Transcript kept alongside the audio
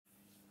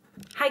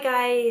Hi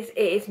guys,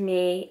 it is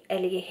me,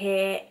 Ellie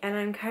here, and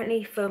I'm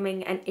currently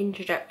filming an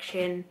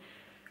introduction,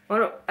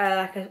 like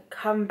a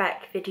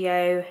comeback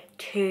video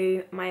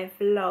to my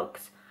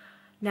vlogs.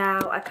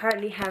 Now, I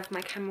currently have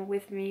my camera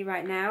with me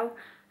right now.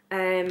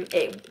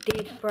 It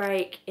did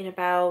break in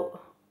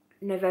about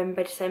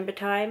November, December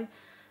time.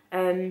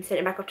 Sent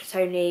it back off to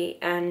Sony,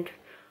 and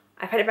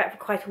I've had it back for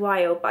quite a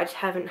while, but I just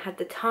haven't had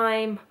the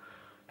time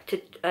to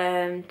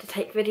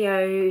take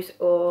videos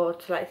or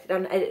to like sit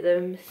down and edit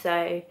them,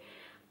 so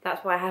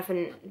that's why I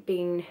haven't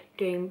been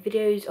doing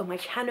videos on my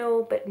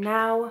channel. But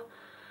now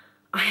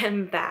I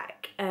am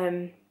back.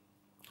 I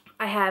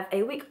have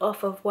a week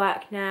off of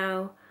work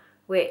now,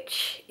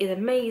 which is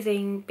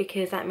amazing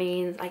because that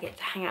means I get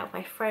to hang out with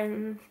my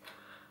friends,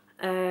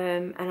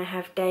 and I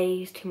have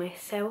days to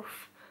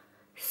myself.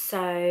 So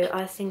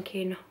I was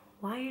thinking,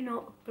 why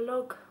not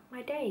vlog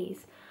my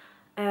days?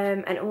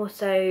 And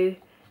also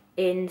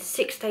in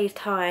 6 days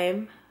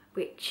time,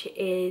 which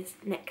is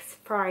next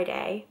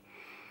Friday,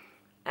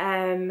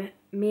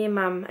 me and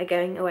Mum are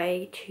going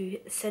away to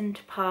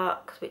Center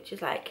Parcs, which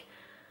is like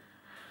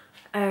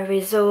a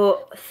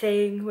resort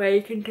thing where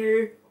you can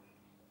do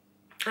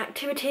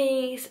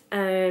activities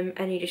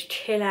and you just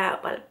chill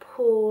out by the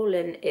pool,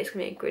 and it's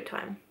gonna be a good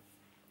time.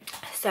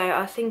 So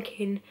I was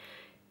thinking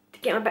to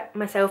get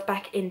myself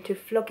back into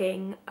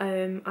vlogging,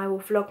 I will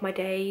vlog my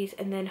days,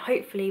 and then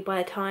hopefully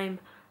by the time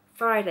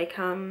Friday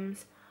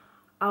comes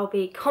I'll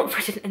be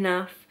confident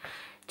enough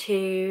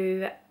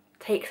to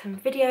take some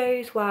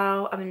videos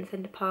while I'm in the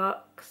Center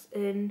Parcs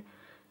and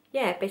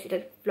yeah,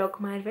 basically vlog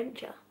my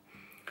adventure.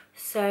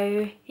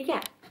 So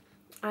yeah,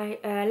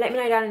 let me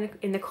know down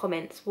in the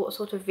comments what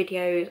sort of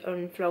videos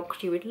and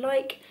vlogs you would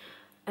like,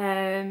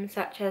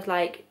 such as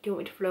like, do you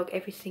want me to vlog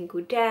every single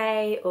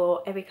day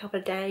or every couple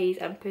of days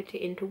and put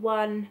it into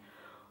one,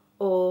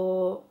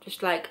 or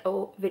just like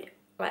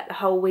like the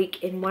whole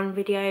week in one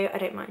video. I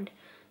don't mind.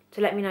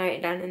 So let me know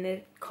it down in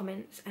the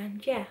comments,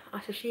 and yeah, I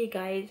shall see you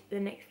guys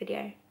in the next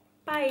video.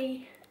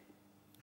 Bye!